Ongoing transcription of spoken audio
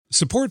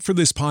Support for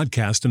this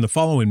podcast and the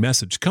following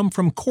message come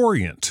from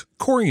Corient.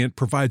 Corient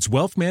provides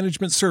wealth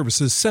management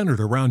services centered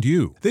around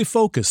you. They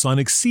focus on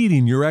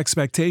exceeding your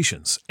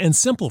expectations and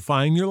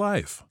simplifying your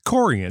life.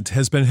 Corient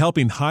has been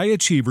helping high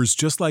achievers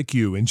just like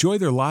you enjoy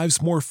their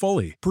lives more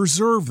fully,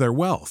 preserve their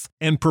wealth,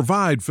 and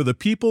provide for the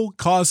people,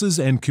 causes,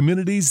 and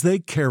communities they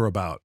care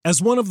about. As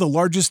one of the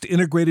largest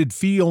integrated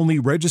fee-only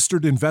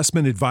registered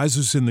investment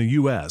advisors in the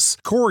U.S.,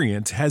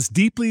 Corient has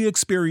deeply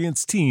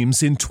experienced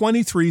teams in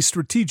 23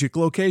 strategic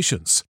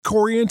locations.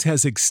 Corient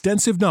has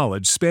extensive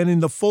knowledge spanning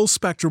the full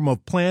spectrum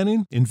of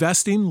planning,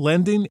 investing,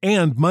 lending,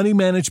 and money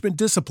management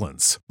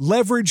disciplines.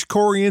 Leverage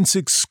Corient's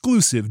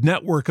exclusive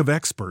network of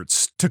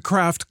experts to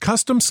craft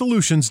custom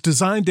solutions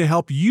designed to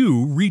help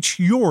you reach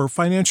your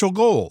financial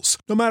goals,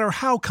 no matter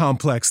how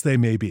complex they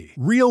may be.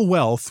 Real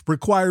wealth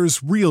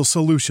requires real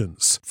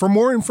solutions. For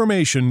more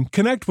information,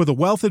 connect with a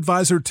wealth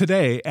advisor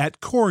today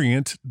at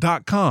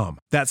Corient.com.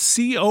 That's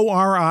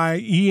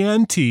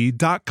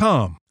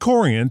Corient.com.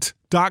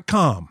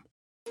 Corient.com.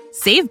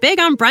 Save big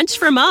on brunch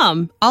for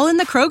mom, all in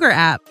the Kroger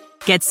app.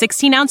 Get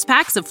 16-ounce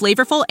packs of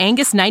flavorful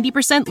Angus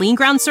 90% lean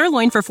ground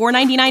sirloin for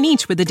 $4.99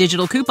 each with a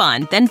digital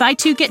coupon. Then buy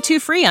 2, get 2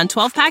 free on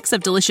 12 packs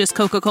of delicious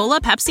Coca-Cola,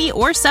 Pepsi,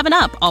 or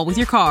 7-Up, all with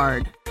your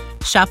card.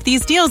 Shop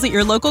these deals at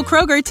your local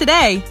Kroger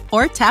today,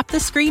 or tap the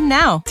screen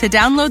now to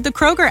download the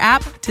Kroger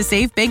app to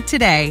save big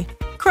today.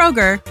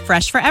 Kroger,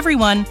 fresh for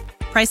everyone.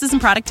 Prices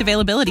and product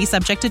availability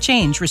subject to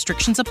change.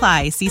 Restrictions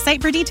apply. See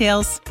site for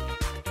details.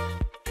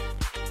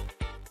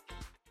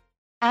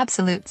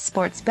 Absolute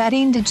sports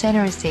betting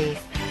degeneracy.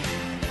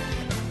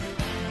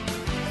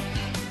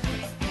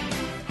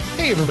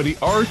 Hey everybody,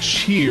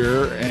 Arch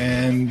here,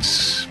 and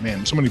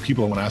man, so many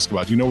people I want to ask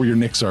about. Do you know where your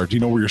Knicks are? Do you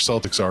know where your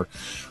Celtics are?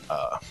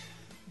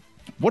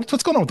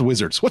 What's going on with the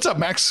Wizards? What's up,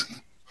 Max?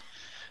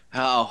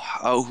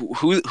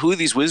 Who are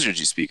these Wizards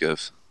you speak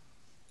of?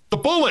 The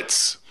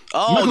Bullets.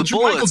 Oh, the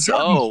Bullets.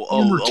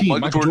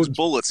 Michael Jordan's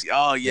Bullets.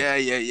 Oh,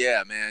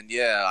 yeah, man.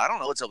 Yeah, I don't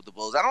know what's up with the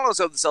Bulls. I don't know what's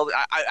up with the Celtics.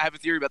 I have a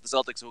theory about the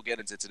Celtics we'll get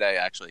into today,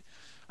 actually.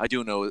 I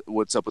do know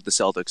what's up with the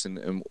Celtics,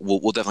 and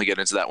we'll definitely get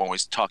into that when we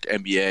talk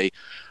NBA.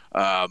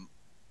 I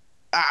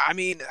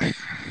mean,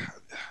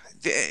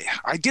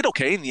 I did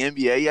okay in the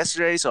NBA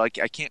yesterday, so I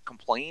can't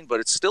complain, but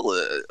it's still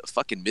a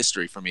fucking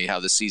mystery for me how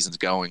this season's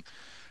going.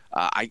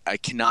 I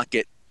cannot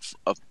get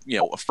a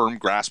firm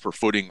grasp or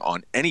footing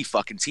on any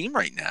fucking team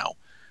right now.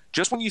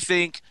 Just when you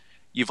think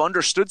you've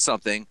understood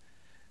something,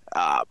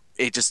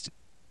 it just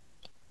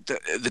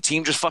the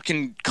team just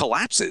fucking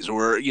collapses.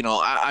 Or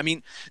I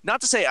mean,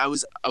 not to say I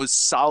was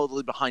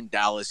solidly behind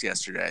Dallas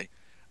yesterday.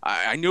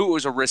 I knew it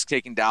was a risk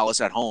taking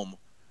Dallas at home,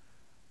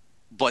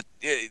 but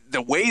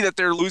the way that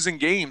they're losing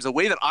games, the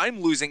way that I'm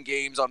losing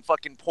games on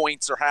fucking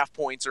points or half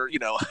points, or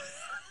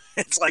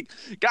it's like,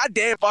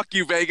 goddamn, fuck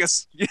you,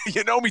 Vegas.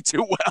 You know me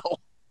too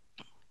well.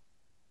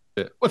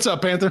 What's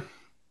up, Panther?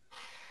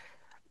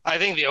 I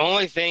think the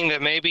only thing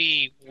that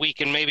maybe we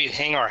can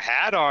hang our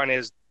hat on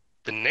is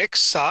the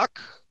Knicks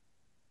suck.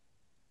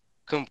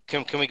 Can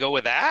we go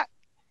with that?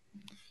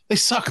 They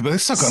suck, but they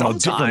suck on a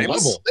different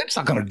level. They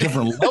suck on a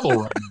different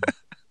level right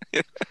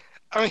now.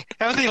 I mean,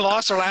 haven't they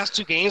lost their last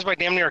 2 games by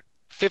damn near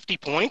 50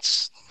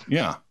 points?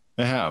 Yeah,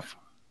 they have.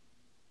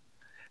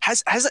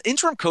 Has an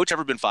interim coach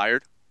ever been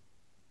fired?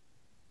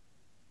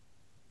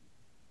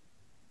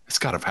 It's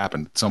got to have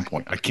happened at some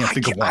point. I can't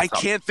think of one. I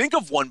can't think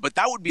of one, but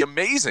that would be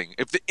amazing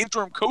if the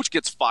interim coach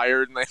gets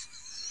fired and they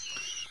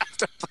have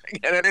to bring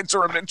in an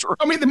interim.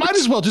 I mean, they might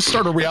as well just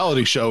start a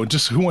reality show.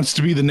 Just who wants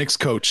to be the Knicks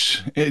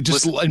coach?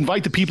 Just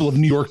invite the people of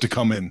New York to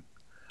come in.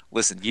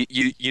 Listen,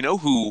 you know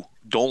who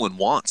Dolan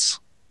wants?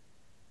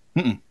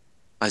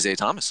 Isaiah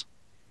Thomas.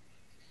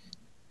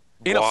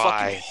 In a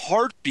fucking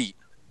heartbeat,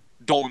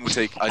 Dolan would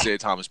take Isaiah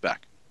Thomas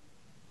back.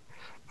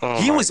 Oh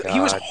he was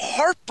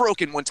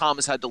heartbroken when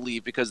Thomas had to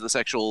leave because of the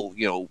sexual,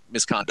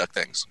 misconduct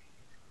things.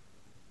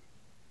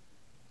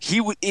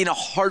 He would, in a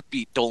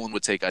heartbeat, Dolan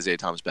would take Isaiah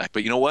Thomas back.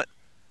 But you know what?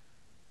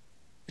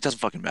 It doesn't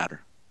fucking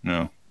matter.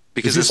 No,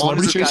 because as long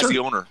as this guy's the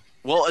owner,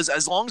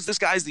 as long as this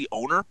guy's the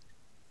owner,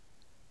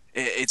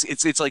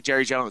 it's like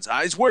Jerry Jones.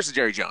 It's worse than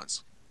Jerry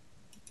Jones.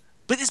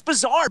 But it's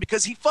bizarre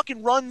because he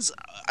fucking runs.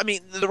 I mean,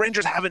 the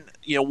Rangers haven't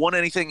won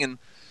anything in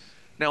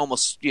now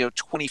almost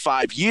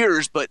 25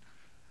 years, but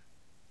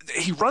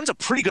he runs a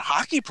pretty good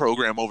hockey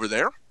program over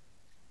there.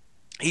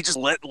 He just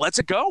lets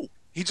it go.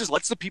 He just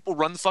lets the people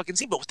run the fucking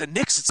team. But with the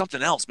Knicks, it's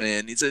something else,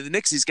 man. The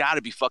Knicks, he's got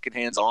to be fucking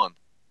hands-on.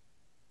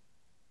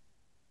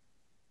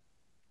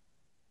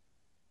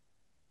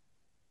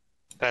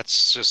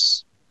 That's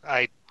just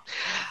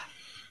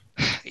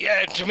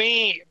to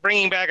me,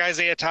 bringing back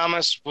Isaiah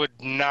Thomas would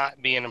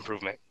not be an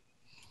improvement.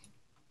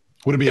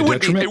 Would it be a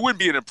detriment? It wouldn't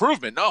be an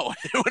improvement. No,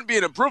 it wouldn't be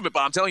an improvement.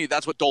 But I'm telling you,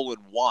 that's what Dolan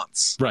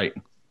wants. Right.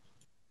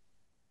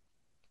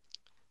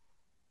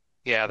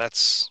 Yeah,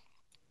 that's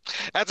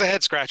a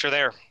head scratcher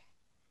there.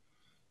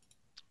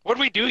 What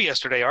did we do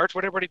yesterday, Arch?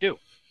 What did everybody do?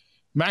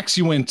 Max,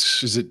 you went,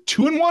 is it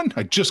 2-1?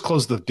 I just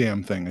closed the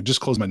damn thing. I just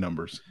closed my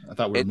numbers. I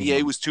thought we were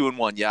NBA was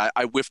 2-1. Yeah,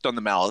 I whiffed on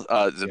the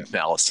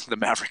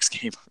Mavericks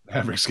game.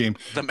 Mavericks game.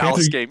 The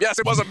Malice game. Yes,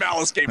 it was a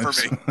Malice game for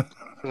me.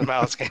 The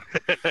Malice game.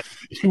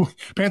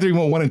 Panther, you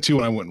went 1-2,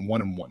 and I went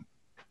 1-1.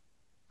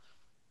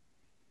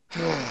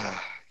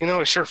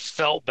 It sure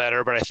felt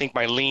better, but I think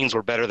my leans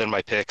were better than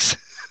my picks.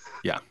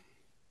 Yeah.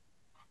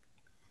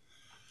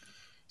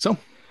 So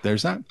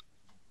there's that.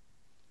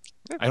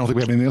 I don't think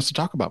we have anything else to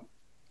talk about.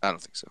 I don't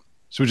think so.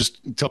 So we just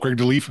tell Craig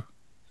to leave?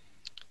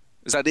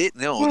 Is that it?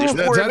 No, there's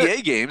more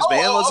NBA games,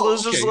 man. Let's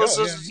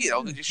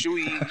Okay. should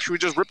we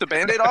just rip the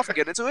Band-Aid off and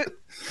get into it?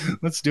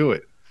 Let's do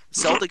it.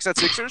 Celtics at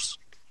Sixers?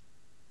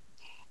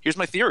 Here's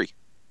my theory.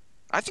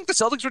 I think the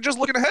Celtics were just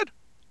looking ahead.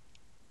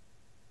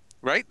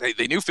 Right?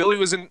 They knew Philly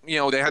was in, they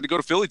had to go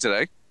to Philly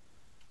today.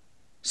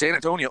 San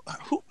Antonio.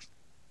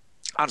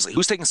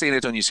 Who's taking San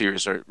Antonio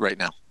serious right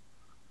now?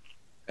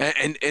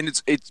 And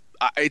it's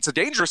a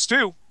dangerous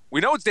too.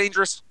 We know it's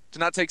dangerous to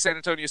not take San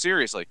Antonio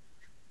seriously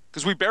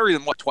because we buried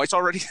them twice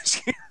already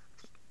this year.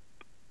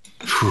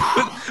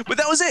 but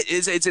that was it.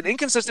 It's an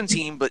inconsistent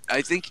team, but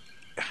I think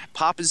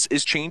Pop is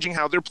changing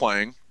how they're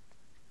playing.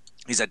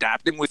 He's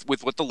adapting with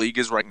what the league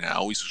is right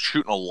now. He's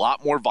shooting a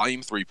lot more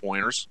volume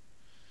 3-pointers.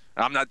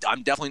 I'm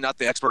definitely not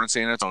the expert on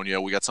San Antonio.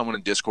 We got someone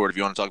in Discord if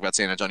you want to talk about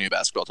San Antonio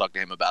basketball. Talk to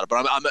him about it.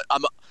 But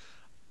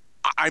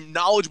I'm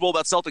knowledgeable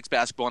about Celtics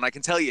basketball, and I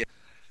can tell you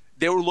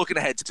they were looking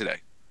ahead to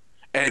today.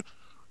 And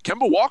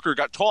Kemba Walker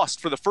got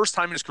tossed for the first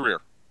time in his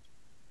career.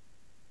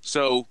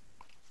 So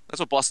that's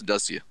what Boston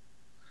does to you.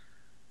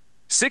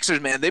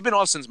 Sixers, man, they've been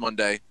off since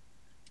Monday.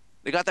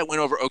 They got that win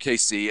over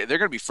OKC. They're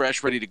going to be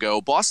fresh, ready to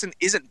go. Boston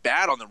isn't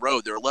bad on the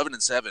road. They're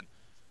 11-7.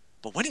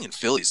 But winning in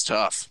Philly is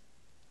tough.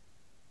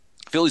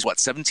 Philly's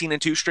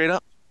 17-2 straight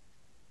up?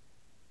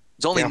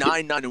 It's only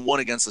 9-1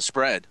 against the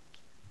spread.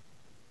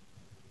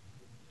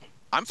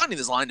 I'm finding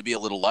this line to be a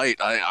little light.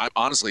 I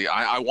honestly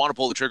want to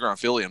pull the trigger on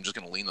Philly. I'm just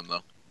going to lean them,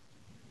 though.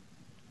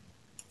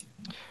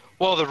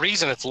 Well, the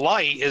reason it's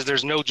light is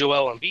there's no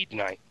Joel Embiid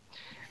tonight.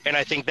 And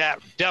I think that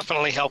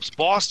definitely helps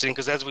Boston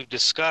because, as we've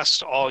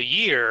discussed all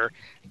year,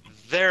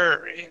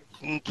 their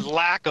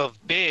lack of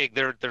big,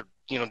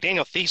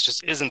 Daniel Theis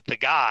just isn't the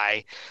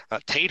guy.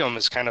 Tatum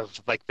is kind of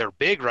like their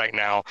big right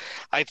now.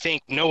 I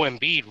think no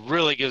Embiid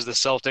really gives the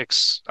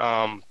Celtics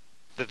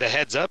the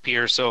heads up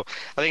here. So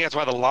I think that's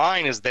why the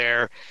line is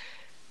there.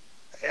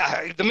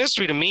 The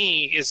mystery to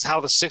me is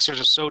how the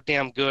Sixers are so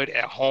damn good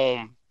at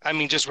home. I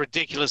mean, just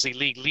ridiculously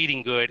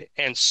leading good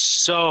and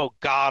so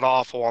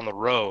god-awful on the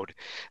road.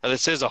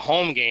 This is a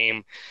home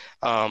game,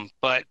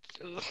 but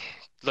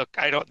look,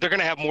 they're going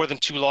to have more than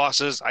 2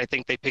 losses. I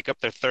think they pick up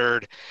their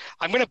third.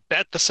 I'm going to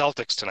bet the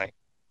Celtics tonight.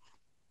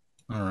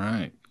 All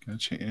right.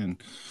 Got you in.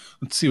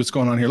 Let's see what's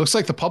going on here. Looks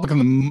like the public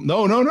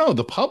no.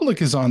 The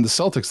public is on the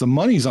Celtics. The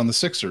money's on the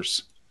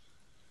Sixers.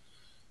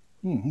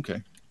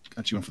 Okay.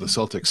 Got you in for the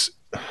Celtics.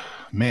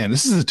 Man,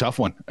 this is a tough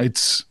one.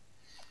 It's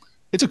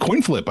a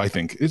coin flip, I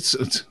think. It's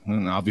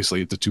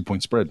obviously it's a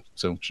 2-point spread,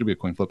 so it should be a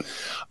coin flip.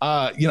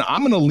 I'm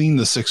going to lean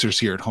the Sixers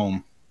here at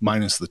home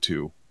minus the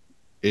 2.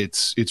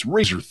 It's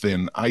razor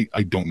thin. I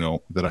don't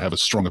know that I have a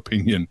strong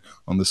opinion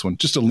on this one.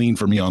 Just a lean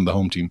for me on the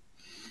home team.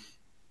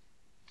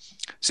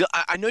 So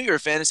I know you're a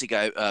fantasy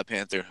guy,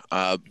 Panther.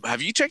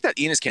 Have you checked out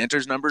Enes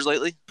Kanter's numbers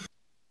lately?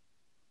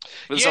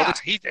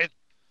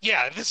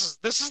 Yeah, this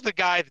is the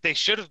guy that they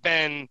should have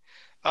been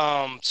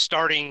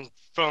starting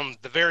from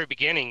the very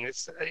beginning.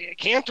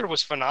 Kanter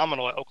was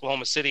phenomenal at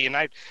Oklahoma City, and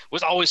I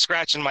was always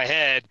scratching my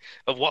head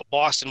of what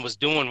Boston was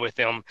doing with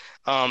him.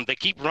 They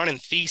keep running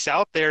Theis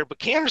out there, but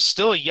Kanter's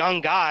still a young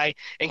guy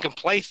and can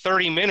play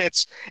 30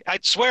 minutes.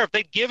 I'd swear if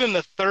they'd give him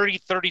the 30,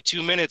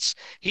 32 minutes,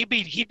 he'd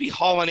be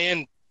hauling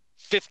in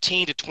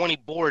 15 to 20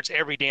 boards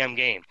every damn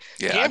game.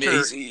 Yeah,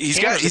 Kanter, he's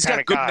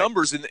got good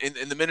numbers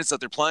in the minutes that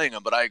they're playing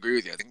him, but I agree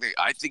with you.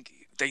 I think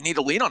they need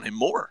to lean on him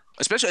more,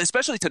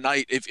 especially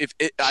tonight.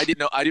 I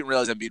didn't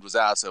realize Embiid was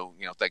out, so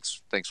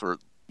thanks for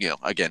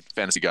again,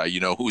 fantasy guy,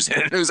 who's in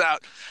and who's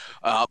out.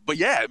 But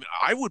yeah,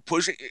 I would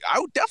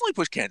definitely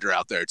push Kanter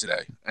out there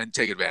today and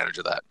take advantage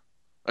of that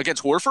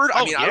against Horford.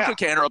 I would put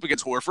Kanter up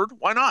against Horford.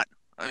 Why not?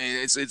 I mean,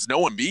 it's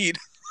no Embiid.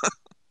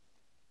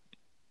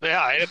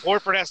 Yeah, and if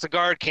Horford has to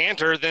guard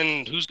Kanter,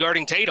 then who's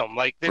guarding Tatum?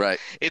 Right.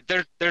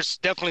 There's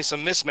definitely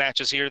some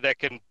mismatches here that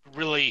can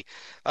really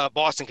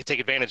Boston can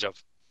take advantage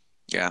of.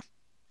 Yeah.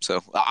 So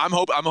I'm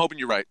hoping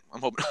you're right. I'm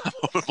hoping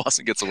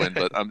Boston gets a win,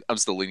 but I'm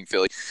still leaning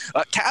Philly.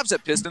 Cavs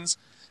at Pistons.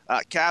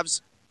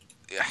 Cavs,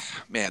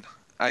 man,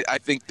 I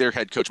think their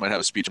head coach might have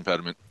a speech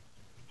impediment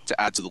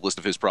to add to the list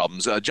of his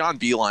problems. John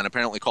Beilein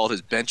apparently called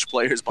his bench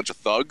players a bunch of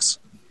thugs,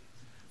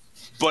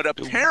 but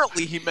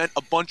apparently he meant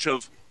a bunch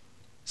of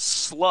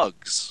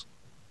slugs.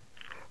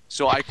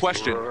 So I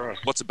question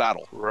what's a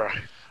battle.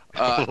 Right.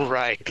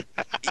 Right.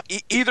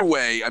 Either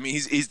way, I mean,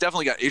 he's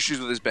definitely got issues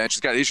with his bench.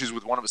 He's got issues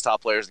with one of his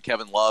top players,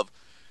 Kevin Love.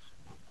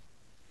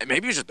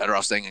 maybe he's just better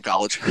off staying in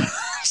college,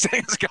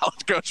 staying as a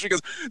college coach,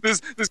 because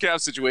this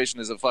Cavs situation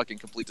is a fucking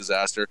complete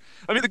disaster.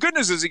 I mean, the good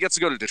news is he gets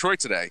to go to Detroit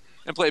today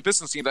and play a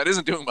Pistons team that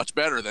isn't doing much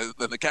better than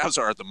the Cavs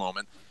are at the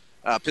moment.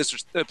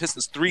 Pistons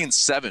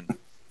 3-7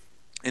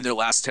 in their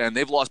last 10.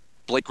 They've lost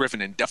Blake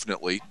Griffin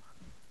indefinitely.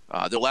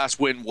 Their last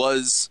win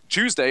was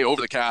Tuesday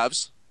over the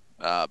Cavs.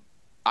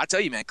 I tell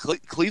you, man,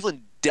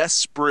 Cleveland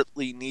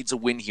desperately needs a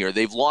win here.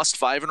 They've lost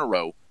 5 in a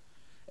row,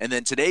 and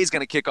then today is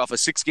going to kick off a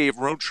 6-game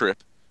road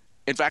trip.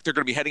 In fact, they're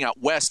going to be heading out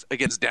west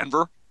against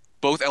Denver,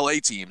 both LA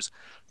teams.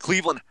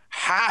 Cleveland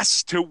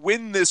has to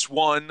win this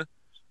one,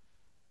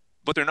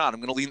 but they're not.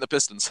 I'm going to lean the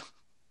Pistons.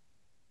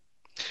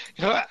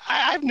 You know,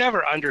 I've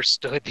never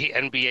understood the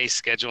NBA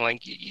scheduling.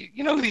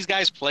 You know who these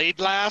guys played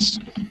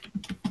last?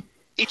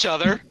 Each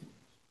other.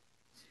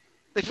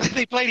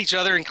 They played each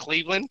other in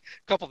Cleveland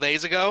a couple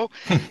days ago.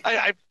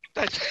 I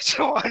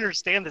don't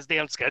understand this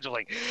damn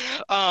scheduling.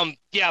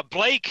 Yeah,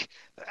 Blake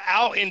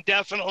out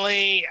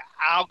indefinitely.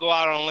 I'll go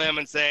out on a limb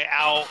and say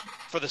out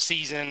for the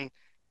season.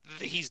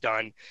 He's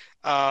done.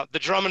 The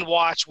Drummond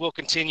watch will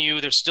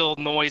continue. There's still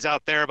noise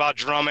out there about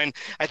Drummond.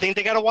 I think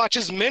they got to watch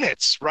his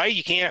minutes, right?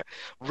 You can't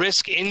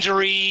risk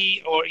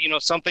injury or,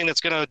 something that's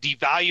going to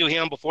devalue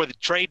him before the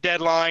trade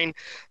deadline.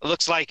 It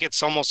looks like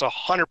it's almost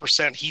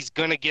 100% he's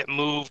going to get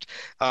moved.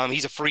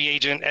 He's a free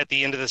agent at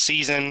the end of the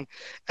season.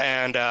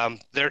 And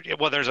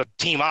there's a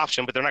team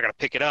option, but they're not going to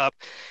pick it up.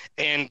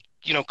 And,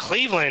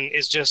 Cleveland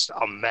is just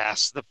a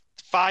mess. The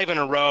 5 in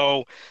a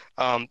row,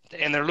 and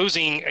they're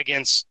losing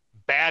against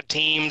bad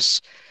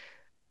teams.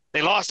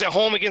 They lost at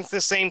home against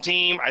this same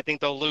team. I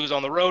think they'll lose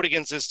on the road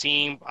against this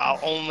team. I'll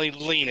lean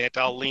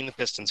the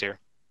Pistons here.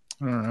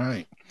 All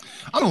right.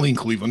 I'm going to lean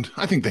Cleveland.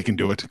 I think they can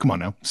do it. Come on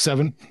now.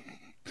 7.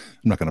 I'm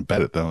not going to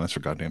bet it, though. That's for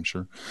goddamn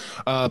sure.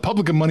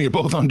 Public and money are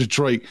both on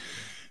Detroit.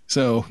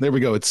 So there we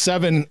go. It's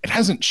 7. It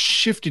hasn't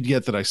shifted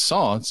yet that I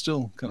saw. It's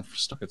still kind of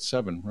stuck at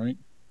 7, right?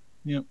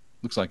 Yep.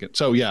 Looks like it.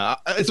 So, yeah,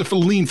 it's a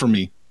lean for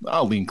me.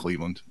 I'll lean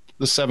Cleveland.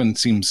 The 7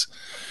 seems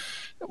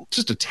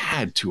just a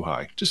tad too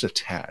high. Just a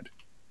tad.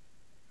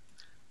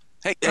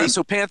 Hey,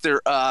 so Panther,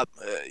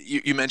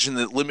 you mentioned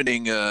that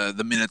limiting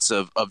the minutes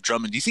of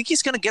Drummond. Do you think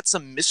he's going to get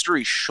some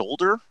mystery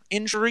shoulder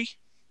injury,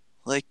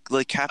 like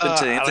happened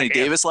to Anthony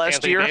Davis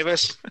last year?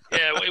 Davis?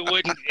 Yeah,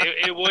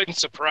 it wouldn't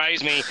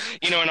surprise me.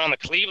 And on the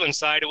Cleveland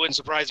side, it wouldn't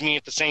surprise me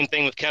if the same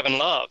thing with Kevin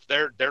Love.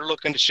 They're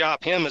looking to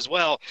shop him as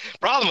well.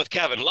 Problem with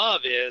Kevin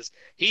Love is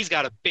he's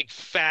got a big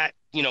fat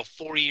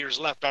 4 years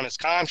left on his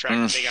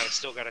contract. They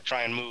still got to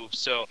try and move.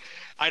 So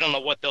I don't know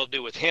what they'll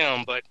do with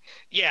him. But,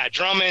 yeah,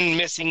 Drummond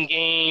missing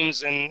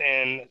games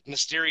and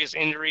mysterious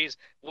injuries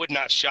would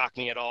not shock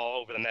me at all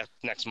over the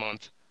next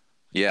month.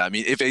 Yeah, I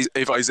mean,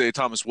 if Isaiah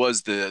Thomas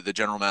was the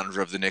general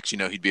manager of the Knicks,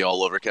 he'd be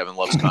all over Kevin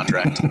Love's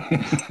contract.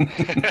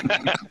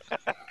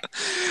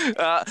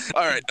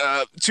 All right,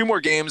 2 more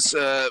games.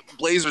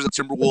 Blazers at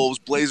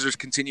Timberwolves. Blazers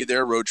continue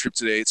their road trip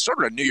today. It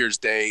started on New Year's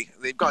Day.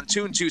 They've gone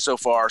 2-2 so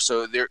far,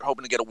 so they're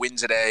hoping to get a win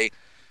today.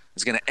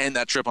 It's going to end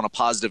that trip on a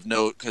positive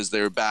note because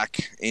they're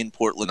back in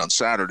Portland on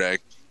Saturday.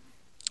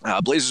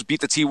 Blazers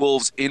beat the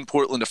T-Wolves in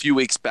Portland a few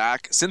weeks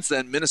back. Since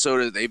then,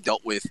 Minnesota, they've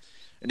dealt with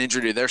an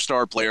injury to their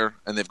star player,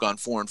 and they've gone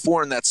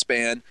 4-4 in that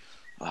span.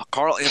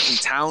 Karl Anthony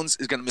Towns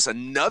is going to miss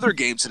another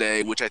game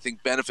today, which I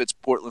think benefits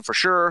Portland for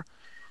sure.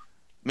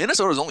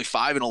 Minnesota's only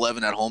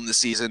 5-11 at home this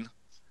season.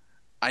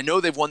 I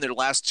know they've won their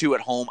last 2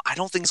 at home. I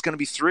don't think it's going to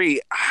be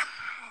 3.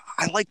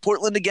 I like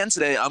Portland again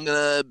today. I'm going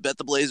to bet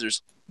the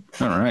Blazers.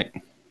 All right.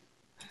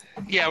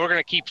 Yeah, we're going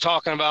to keep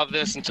talking about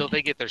this until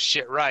they get their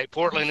shit right.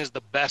 Portland is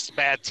the best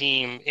bad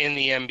team in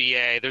the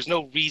NBA. There's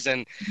no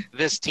reason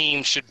this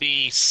team should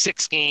be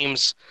 6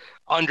 games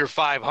under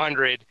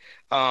 500.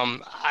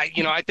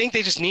 I think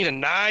they just need a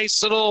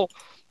nice little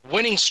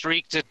winning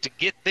streak to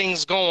get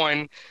things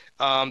going.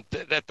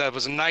 That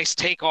was a nice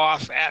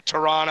takeoff at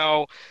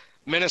Toronto,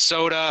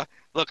 Minnesota.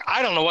 Look,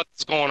 I don't know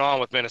what's going on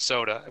with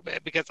Minnesota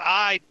because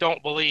I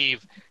don't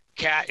believe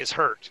Cat is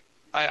hurt.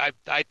 I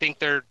think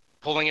they're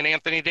pulling in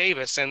Anthony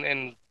Davis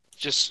and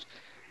just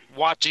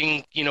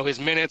watching, his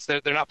minutes.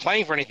 They're not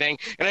playing for anything,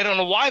 and I don't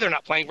know why they're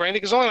not playing for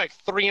anything. There's only like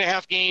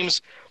 3.5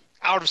 games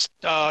out of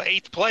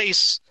 8th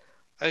place.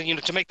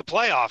 To make the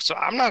playoffs. So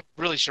I'm not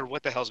really sure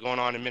what the hell's going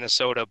on in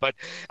Minnesota, but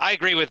I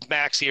agree with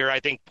Max here. I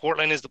think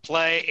Portland is the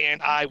play,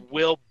 and I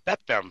will bet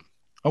them.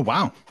 Oh,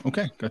 wow.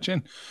 Okay, got you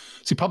in.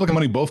 See, public and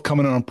money both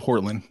coming in on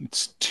Portland.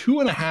 It's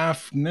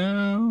 2.5.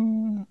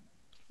 No,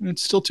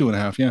 it's still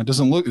 2.5. Yeah,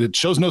 it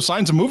shows no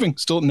signs of moving.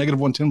 Still at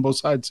 -110 both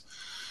sides.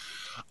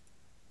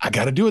 I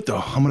got to do it, though.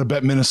 I'm going to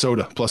bet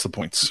Minnesota plus the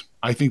points.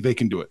 I think they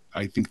can do it.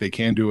 I think they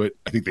can do it.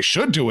 I think they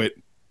should do it.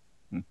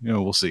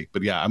 We'll see.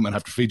 But, yeah, I'm going to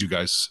have to feed you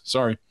guys.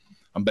 Sorry.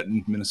 I'm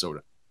betting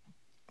Minnesota.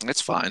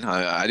 It's fine.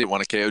 I didn't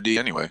want a KOD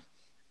anyway.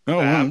 Oh,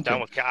 I'm done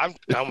with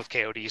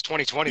KODs.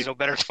 2020 is no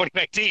better than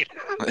 2019.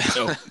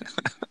 No.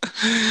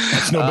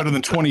 That's no better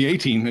than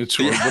 2018. It's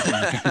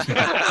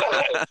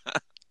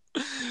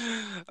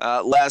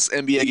last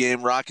NBA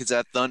game, Rockets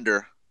at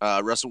Thunder.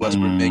 Russell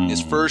Westbrook making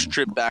his first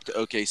trip back to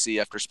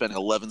OKC after spending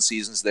 11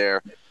 seasons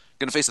there.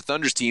 Going to face a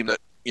Thunder's team that,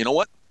 you know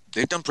what?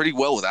 they've done pretty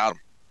well without him.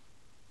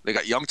 They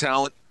got young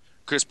talent.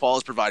 Chris Paul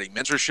is providing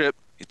mentorship.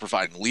 He's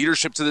providing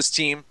leadership to this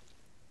team.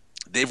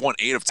 They've won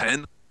 8 of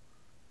 10.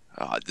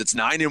 That's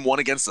 9-1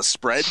 against the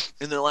spread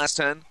in their last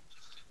 10.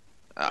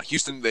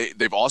 Houston,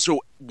 they've also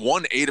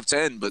won 8 of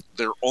 10, but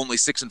they're only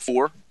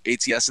 6-4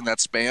 ATS in that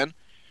span.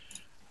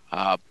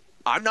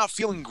 I'm not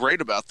feeling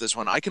great about this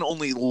one. I can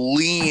only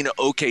lean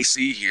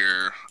OKC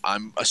here.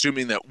 I'm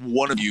assuming that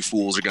one of you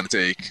fools are going to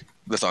take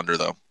the Thunder,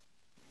 though.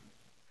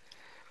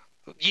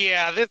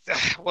 Yeah,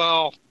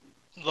 well,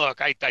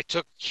 look, I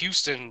took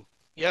Houston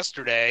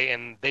yesterday,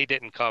 and they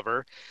didn't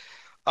cover.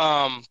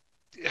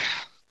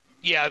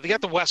 Yeah, they got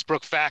the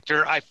Westbrook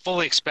factor. I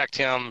fully expect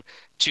him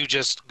to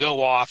just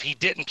go off. He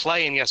didn't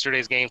play in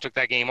yesterday's game, took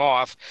that game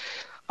off.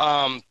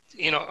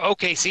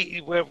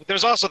 OKC,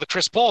 there's also the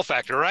Chris Paul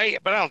factor, right?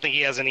 But I don't think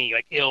he has any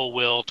ill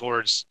will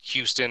towards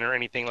Houston or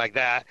anything like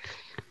that.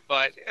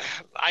 But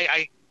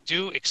I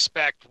do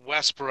expect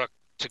Westbrook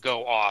to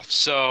go off.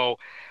 So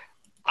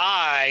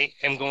I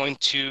am going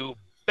to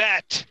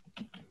bet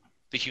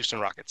the Houston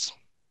Rockets.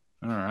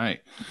 All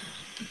right.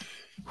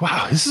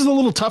 Wow, this is a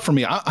little tough for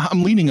me.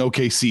 I'm leaning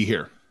OKC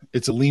here.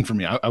 It's a lean for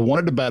me. I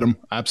wanted to bet them,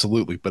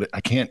 absolutely, but I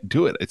can't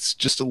do it. It's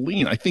just a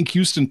lean. I think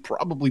Houston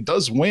probably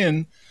does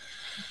win,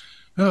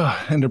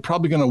 and they're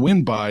probably going to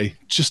win by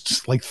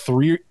just like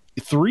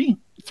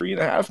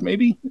 3.5,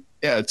 maybe.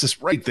 Yeah, it's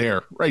just right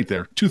there.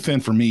 Too thin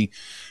for me.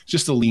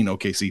 Just a lean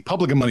OKC.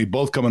 Public and money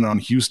both coming on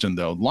Houston,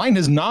 though. Line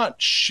has not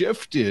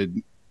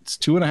shifted. It's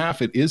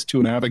 2.5. It is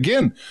 2.5.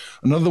 Again,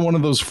 another one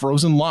of those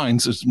frozen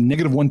lines. It's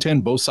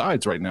 -110 both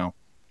sides right now.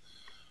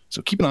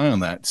 So keep an eye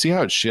on that. See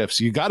how it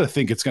shifts. You got to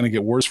think it's going to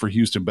get worse for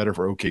Houston, better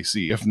for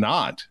OKC. If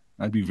not,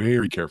 I'd be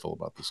very careful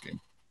about this game.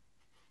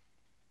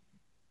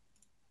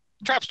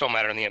 Traps don't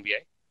matter in the NBA.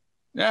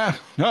 Yeah,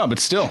 no, but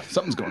still,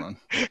 something's going on.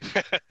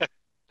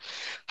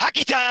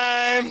 Hockey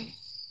time!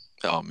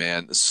 Oh,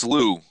 man, a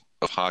slew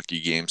of hockey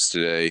games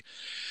today.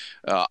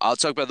 I'll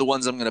talk about the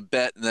ones I'm going to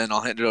bet, and then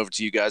I'll hand it over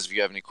to you guys if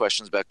you have any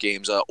questions about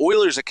games.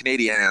 Oilers at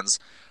Canadiens.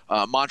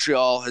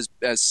 Montreal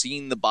has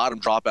seen the bottom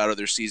drop out of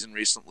their season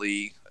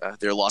recently.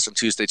 Their loss on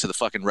Tuesday to the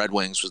fucking Red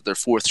Wings was their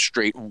 4th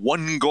straight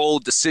 1-goal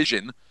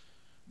decision.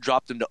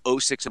 Dropped them to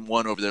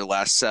 0-6-1 over their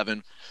last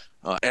 7.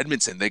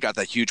 Edmonton, they got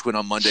that huge win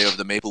on Monday over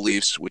the Maple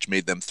Leafs, which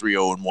made them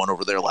 3-0-1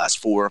 over their last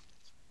 4.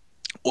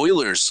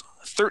 Oilers,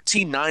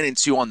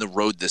 13-9-2 on the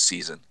road this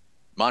season.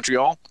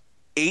 Montreal,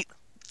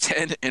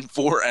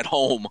 8-10-4 at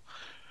home.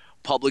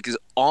 Public is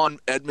on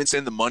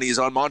Edmonton. The money is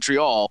on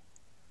Montreal.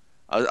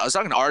 I was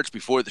talking to Arch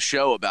before the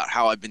show about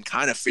how I've been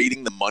kind of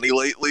fading the money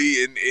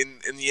lately in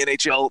the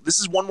NHL. This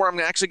is one where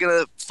I'm actually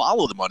going to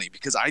follow the money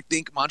because I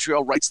think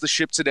Montreal rights the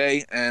ship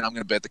today, and I'm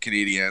going to bet the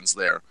Canadiens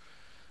there.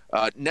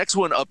 Next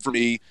one up for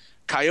me,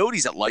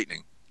 Coyotes at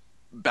Lightning.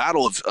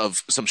 Battle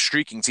of some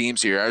streaking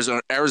teams here.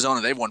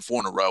 Arizona, they've won 4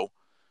 in a row.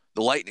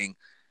 The Lightning,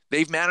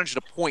 they've managed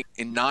a point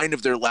in 9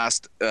 of their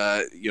last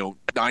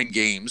 9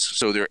 games,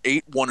 so they're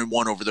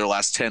 8-1-1 over their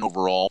last 10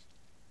 overall.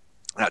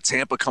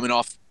 Tampa coming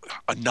off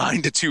a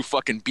 9-2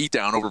 fucking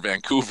beatdown over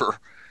Vancouver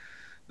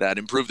that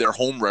improved their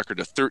home record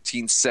to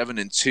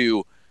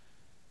 13-7-2.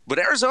 But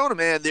Arizona,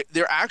 man,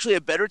 they're actually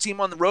a better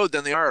team on the road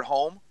than they are at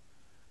home.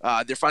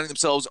 They're finding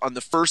themselves on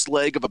the first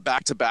leg of a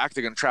back-to-back.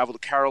 They're going to travel to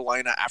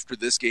Carolina after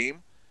this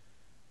game.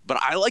 But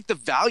I like the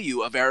value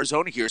of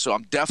Arizona here, so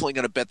I'm definitely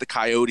going to bet the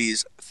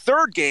Coyotes.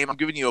 Third game, I'm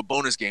giving you a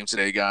bonus game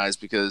today, guys,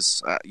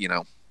 because,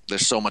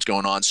 there's so much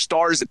going on.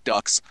 Stars at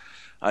Ducks.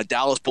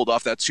 Dallas pulled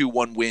off that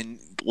 2-1 win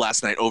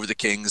last night over the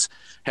Kings,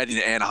 heading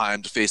to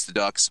Anaheim to face the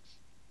Ducks.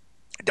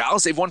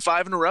 Dallas, they've won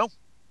 5 in a row.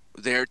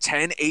 They're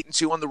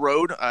 10-8-2 on the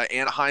road.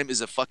 Anaheim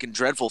is a fucking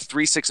dreadful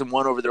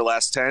 3-6-1 over their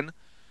last 10.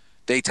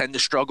 They tend to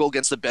struggle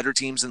against the better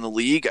teams in the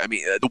league. I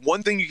mean, the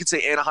one thing you could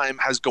say Anaheim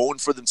has going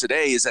for them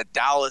today is that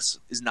Dallas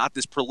is not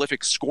this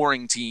prolific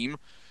scoring team.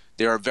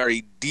 They're a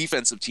very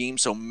defensive team,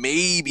 so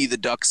maybe the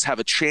Ducks have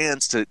a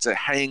chance to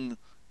hang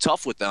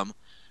tough with them.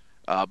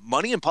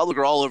 Money and public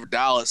are all over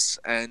Dallas,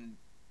 and,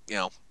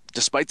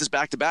 despite this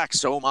back-to-back,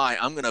 so am I.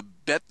 I'm going to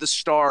bet the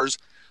Stars.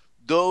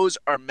 Those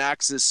are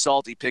Max's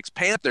salty picks.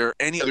 Panther,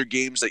 any other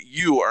games that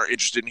you are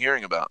interested in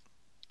hearing about?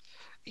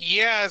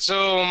 Yeah,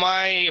 so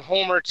my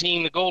homer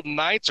team, the Golden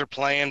Knights, are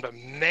playing, but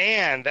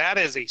man, that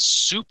is a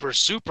super,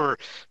 super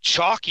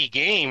chalky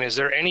game. Is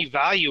there any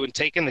value in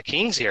taking the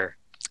Kings here?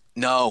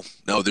 No,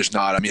 there's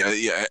not. I mean,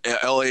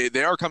 LA,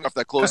 they are coming off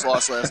that close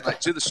loss last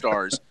night to the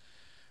Stars.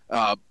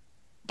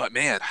 But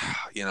man,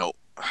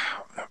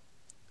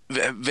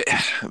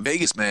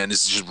 Vegas, man,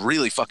 is just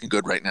really fucking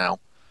good right now.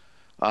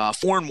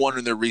 4-1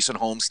 in their recent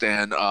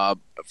homestand,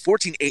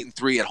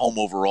 14-8-3 at home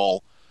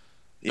overall.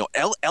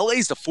 LA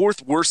is the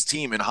 4th worst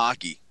team in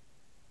hockey,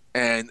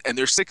 and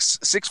they're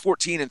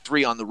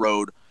 6-14-3 on the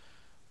road.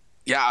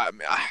 Yeah,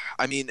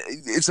 I mean,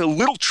 it's a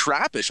little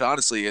trappish,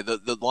 honestly.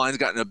 The line's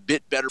gotten a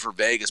bit better for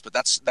Vegas, but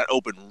that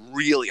opened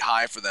really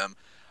high for them.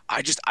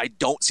 I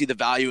don't see the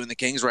value in the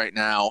Kings right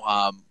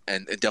now,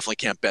 and definitely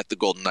can't bet the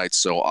Golden Knights,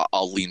 so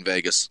I'll lean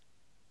Vegas.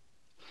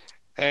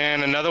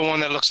 And another one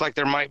that looks like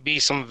there might be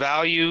some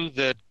value,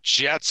 the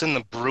Jets and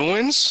the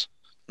Bruins.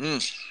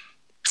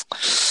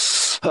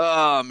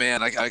 Oh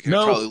man, I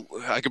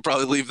could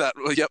probably leave that.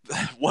 Yep,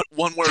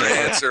 one word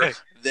answer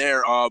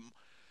there.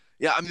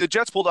 Yeah, I mean the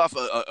Jets pulled off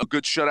a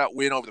good shutout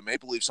win over the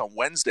Maple Leafs on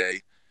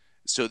Wednesday,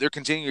 so they're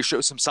continuing to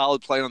show some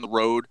solid play on the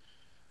road.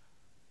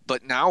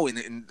 But now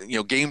in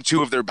game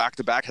 2 of their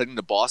back-to-back, heading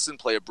to Boston,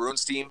 play a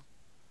Bruins team.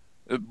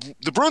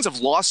 The Bruins have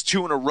lost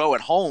 2 in a row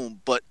at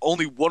home, but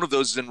only one of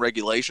those is in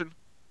regulation.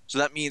 So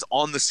that means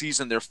on the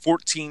season they're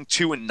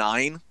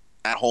 14-2-9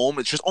 at home.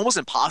 It's just almost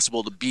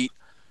impossible to beat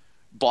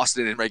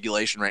Boston in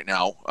regulation right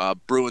now.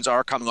 Bruins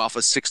are coming off a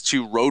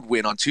 6-2 road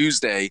win on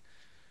Tuesday.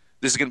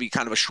 This is going to be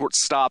kind of a short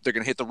stop. They're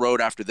going to hit the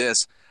road after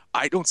this.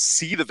 I don't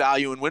see the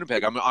value in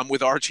Winnipeg. I'm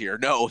with Arch here.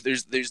 No,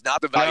 there's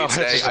not the value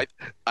today.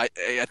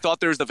 I thought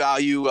there was the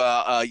value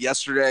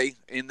yesterday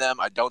in them.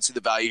 I don't see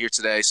the value here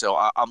today, so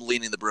I'm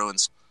leaning the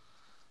Bruins.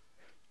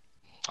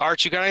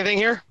 Arch, you got anything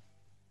here?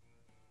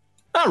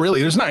 Not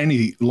really. There's not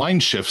any line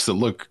shifts that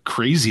look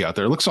crazy out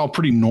there. It looks all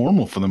pretty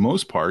normal for the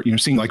most part. You're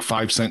seeing like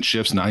 5-cent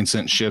shifts,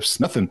 9-cent shifts.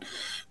 Nothing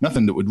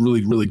that would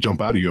really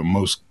jump out at you in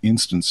most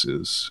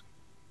instances.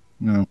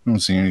 No, I don't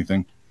see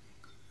anything.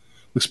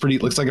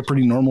 Looks like a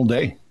pretty normal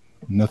day.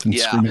 Nothing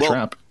screaming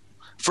trap.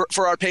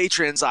 For our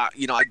patrons, I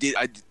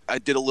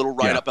did a little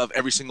write up of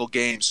every single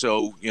game.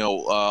 So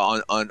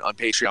on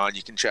Patreon,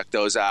 you can check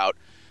those out.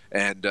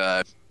 And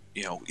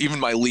even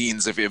my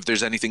leans, if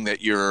there's anything that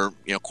you're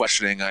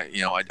questioning,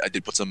 I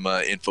did put some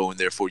info in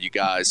there for you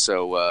guys.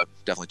 So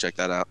definitely check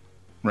that out.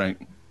 Right,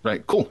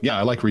 cool. Yeah,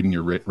 I like reading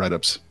your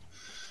write-ups.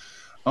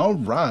 All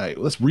right,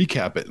 let's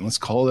recap it and let's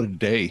call it a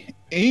day.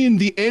 In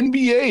the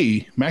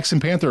NBA, Max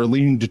and Panther are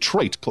leaning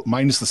Detroit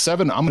minus the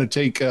 7. I'm going to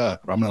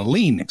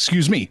lean the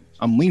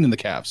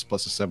Cavs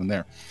plus the 7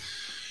 there.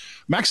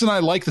 Max and I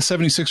like the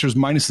 76ers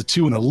minus the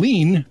 2 and a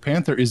lean.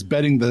 Panther is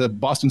betting the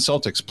Boston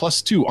Celtics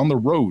plus 2 on the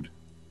road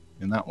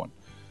in that one.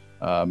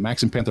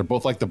 Max and Panther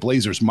both like the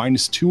Blazers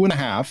minus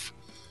 2.5,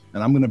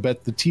 and I'm going to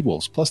bet the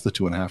T-Wolves plus the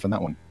 2.5 in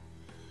that one.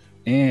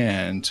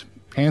 And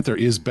Panther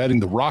is betting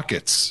the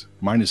Rockets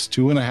minus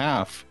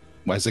 2.5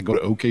 as they go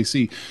to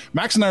OKC.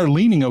 Max and I are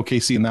leaning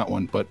OKC in that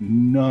one, but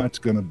not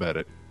going to bet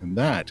it. And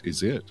that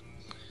is it.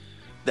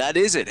 That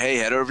is it. Hey,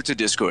 head over to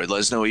Discord. Let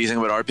us know what you think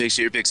about our picks,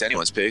 your picks,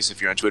 anyone's picks.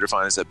 If you're on Twitter,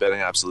 find us at Betting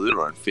Absolute,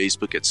 or on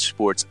Facebook at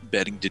Sports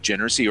Betting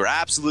Degeneracy, or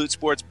Absolute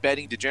Sports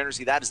Betting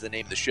Degeneracy. That is the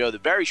name of the show, the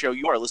very show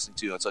you are listening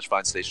to on such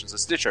fine stations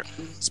as Stitcher,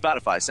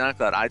 Spotify,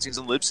 SoundCloud, iTunes,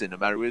 and Libsyn. No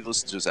matter where you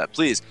listen to us at,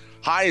 please,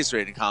 highest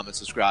rating, comment,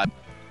 subscribe,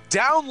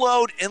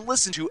 download, and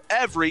listen to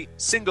every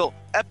single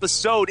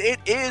episode. It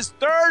is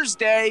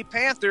Thursday.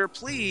 Panther,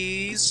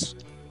 please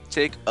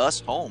take us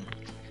home.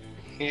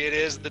 It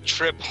is the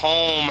trip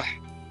home.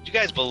 Did you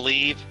guys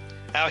believe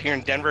out here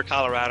in Denver,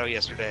 Colorado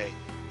yesterday,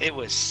 it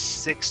was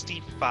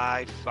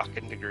 65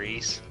 fucking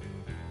degrees?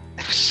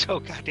 It was so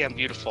goddamn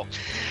beautiful.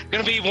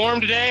 Gonna be warm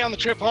today on the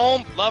trip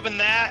home. Loving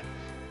that.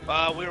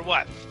 We're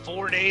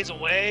 4 days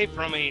away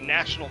from a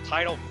national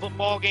title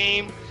football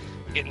game.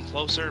 Getting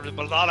closer,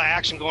 but a lot of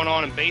action going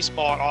on in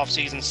baseball,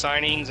 off-season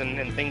signings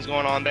and things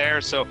going on there.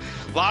 So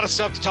a lot of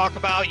stuff to talk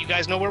about. You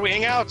guys know where we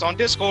hang out. It's on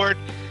Discord.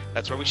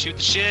 That's where we shoot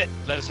the shit.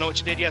 Let us know what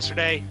you did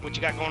yesterday, what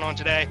you got going on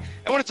today.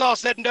 And when it's all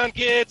said and done,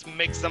 kids,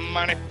 make some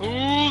money,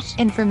 fools.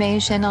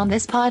 Information on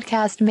this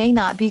podcast may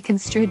not be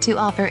construed to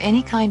offer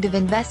any kind of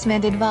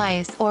investment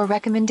advice or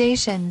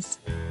recommendations.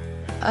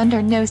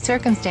 Under no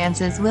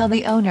circumstances will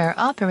the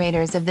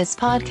owner-operators of this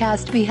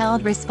podcast be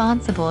held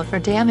responsible for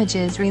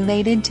damages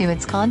related to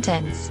its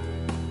contents.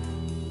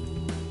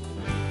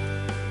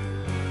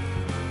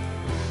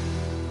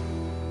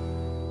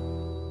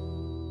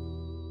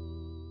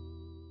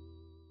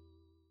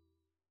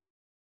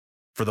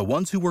 For the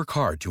ones who work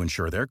hard to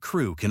ensure their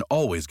crew can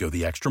always go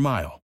the extra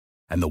mile,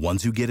 and the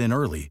ones who get in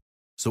early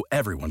so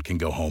everyone can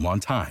go home on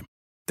time,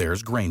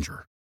 there's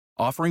Grainger,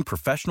 offering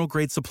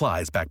professional-grade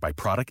supplies backed by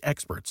product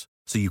experts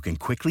so you can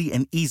quickly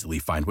and easily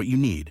find what you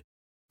need.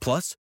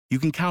 Plus, you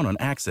can count on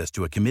access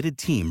to a committed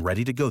team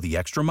ready to go the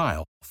extra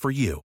mile for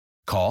you.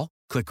 Call,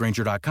 click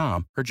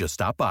Grainger.com, or just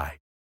stop by.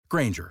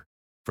 Grainger,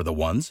 for the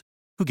ones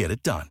who get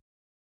it done.